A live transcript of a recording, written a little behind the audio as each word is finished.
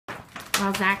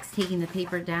while Zach's taking the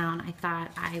paper down, I thought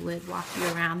I would walk you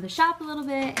around the shop a little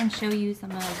bit and show you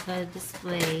some of the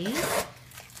displays.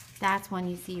 That's one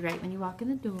you see right when you walk in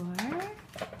the door.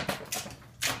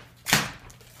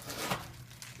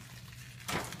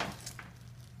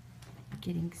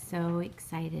 Getting so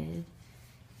excited.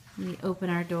 We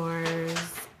open our doors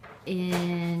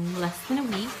in less than a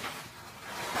week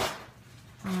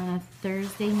on a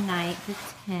Thursday night at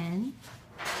 10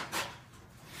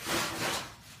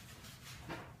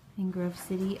 in Grove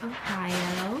City,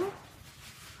 Ohio.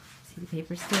 See, the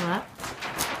paper's still up.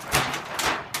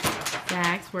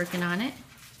 Zach's working on it.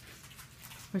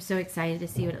 We're so excited to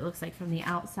see what it looks like from the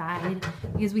outside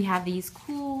because we have these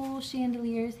cool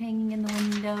chandeliers hanging in the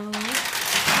windows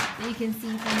that you can see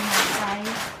from the outside.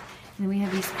 And then we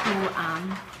have these cool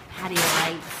patio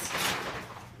lights.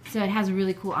 So it has a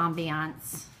really cool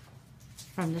ambiance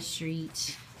from the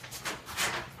street.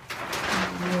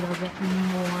 A little bit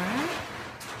more.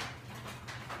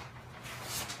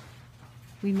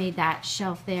 We made that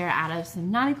shelf there out of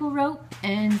some nautical rope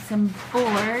and some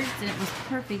boards, and it was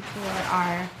perfect for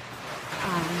our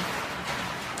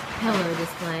pillow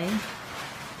display.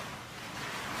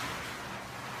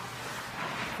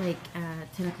 It's like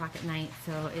 10 o'clock at night,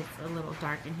 so it's a little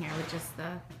dark in here with just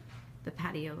the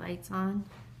patio lights on.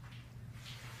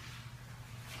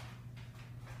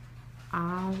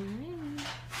 All right.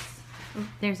 Oh,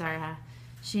 there's our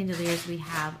chandeliers we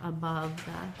have above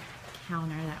the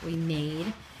counter that we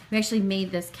made. We actually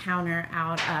made this counter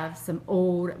out of some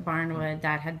old barnwood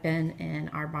that had been in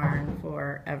our barn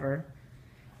forever.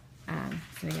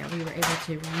 So yeah, we were able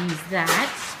to reuse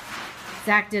that.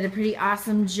 Zach did a pretty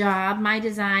awesome job. My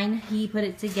design, he put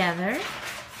it together.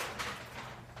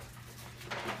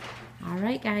 All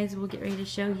right, guys, we'll get ready to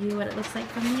show you what it looks like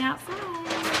from the outside.